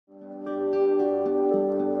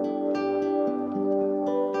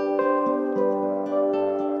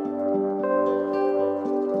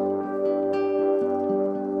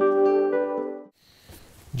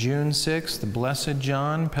June 6th, Blessed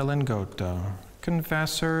John Pelingotto,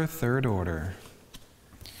 Confessor, Third Order.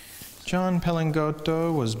 John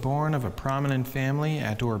Pelingotto was born of a prominent family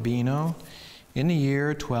at Urbino in the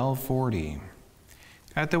year 1240.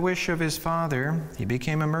 At the wish of his father, he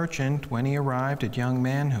became a merchant when he arrived at young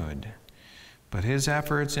manhood. But his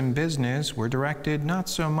efforts in business were directed not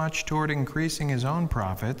so much toward increasing his own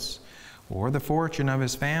profits or the fortune of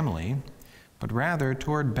his family, but rather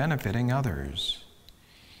toward benefiting others.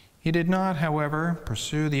 He did not, however,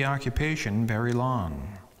 pursue the occupation very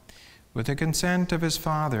long. With the consent of his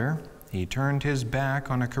father, he turned his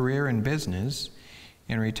back on a career in business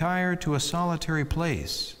and retired to a solitary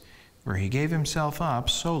place where he gave himself up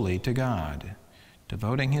solely to God,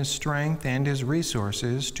 devoting his strength and his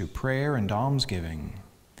resources to prayer and almsgiving.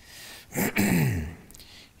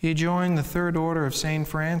 He joined the Third Order of St.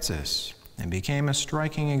 Francis and became a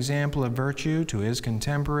striking example of virtue to his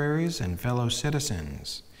contemporaries and fellow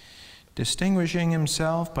citizens, distinguishing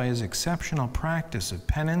himself by his exceptional practice of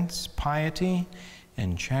penance, piety,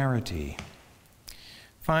 and charity.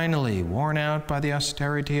 Finally, worn out by the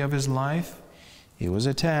austerity of his life, he was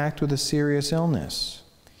attacked with a serious illness.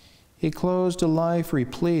 He closed a life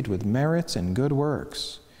replete with merits and good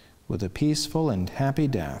works, with a peaceful and happy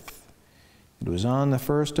death. It was on the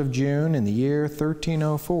 1st of June in the year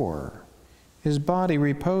 1304. His body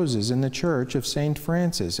reposes in the Church of St.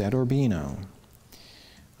 Francis at Urbino.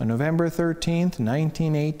 On November 13,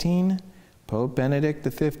 1918, Pope Benedict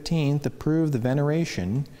XV approved the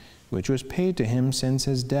veneration which was paid to him since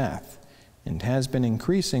his death and has been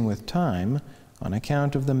increasing with time on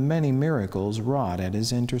account of the many miracles wrought at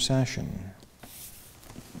his intercession.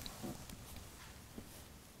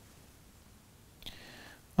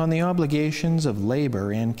 On the obligations of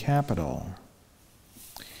labor and capital.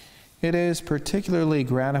 It is particularly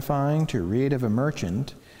gratifying to read of a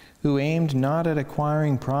merchant who aimed not at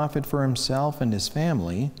acquiring profit for himself and his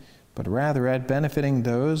family, but rather at benefiting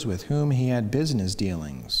those with whom he had business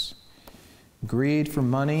dealings. Greed for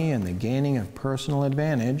money and the gaining of personal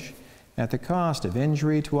advantage at the cost of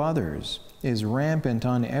injury to others is rampant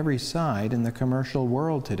on every side in the commercial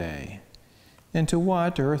world today. And to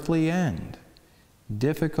what earthly end?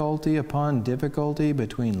 Difficulty upon difficulty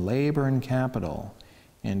between labor and capital,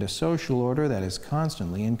 and a social order that is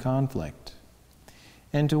constantly in conflict.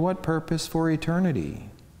 And to what purpose for eternity?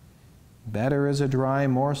 Better is a dry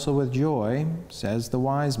morsel with joy, says the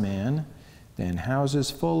wise man, than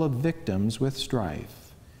houses full of victims with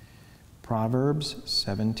strife. Proverbs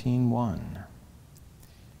 17:1.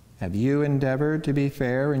 Have you endeavored to be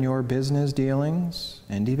fair in your business dealings,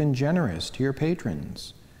 and even generous to your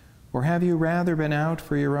patrons? Or have you rather been out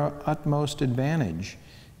for your utmost advantage,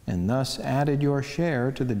 and thus added your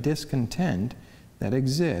share to the discontent that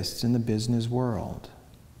exists in the business world?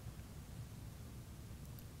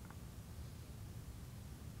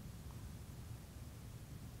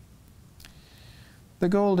 The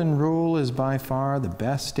Golden Rule is by far the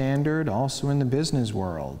best standard also in the business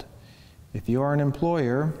world. If you are an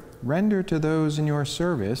employer, render to those in your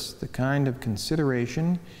service the kind of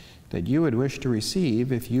consideration that you would wish to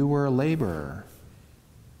receive if you were a laborer.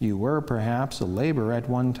 You were perhaps a laborer at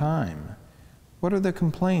one time. What are the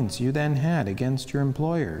complaints you then had against your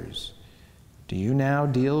employers? Do you now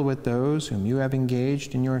deal with those whom you have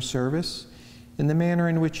engaged in your service in the manner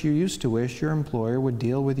in which you used to wish your employer would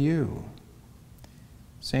deal with you?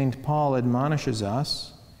 St. Paul admonishes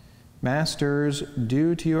us, "Masters,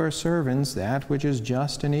 do to your servants that which is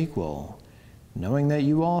just and equal, knowing that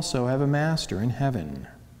you also have a master in heaven."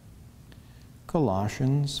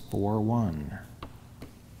 Colossians 4:1.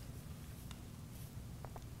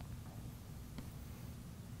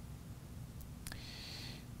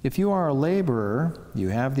 If you are a laborer, you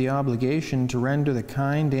have the obligation to render the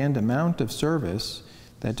kind and amount of service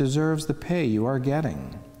that deserves the pay you are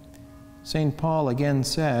getting. St. Paul again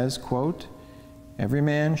says, quote, "Every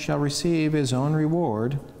man shall receive his own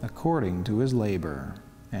reward according to his labor,"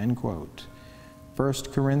 end quote.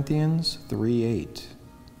 1 Corinthians 3:8.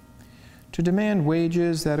 To demand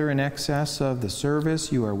wages that are in excess of the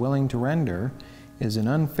service you are willing to render is an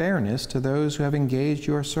unfairness to those who have engaged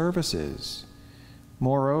your services.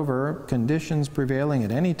 Moreover, conditions prevailing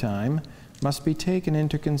at any time must be taken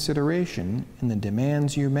into consideration in the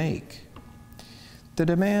demands you make. The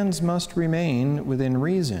demands must remain within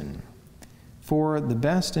reason, for the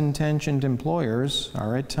best-intentioned employers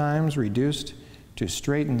are at times reduced to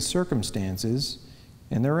straitened circumstances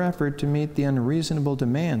in their effort to meet the unreasonable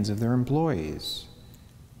demands of their employees.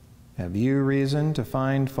 Have you reason to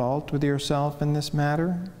find fault with yourself in this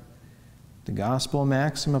matter? The gospel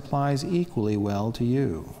maxim applies equally well to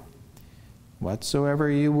you. Whatsoever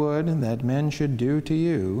you would that men should do to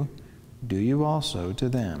you, do you also to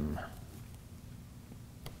them.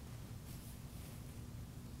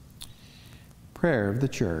 Prayer of the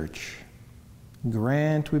Church.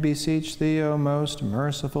 Grant, we beseech thee, O most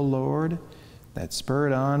merciful Lord, that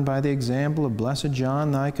spurred on by the example of Blessed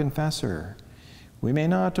John, thy confessor, we may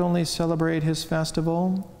not only celebrate his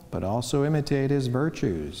festival, but also imitate his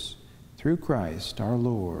virtues. Through Christ our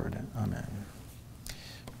Lord. Amen.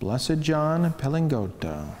 Blessed John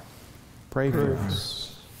Pelingotto, pray for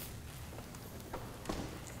us.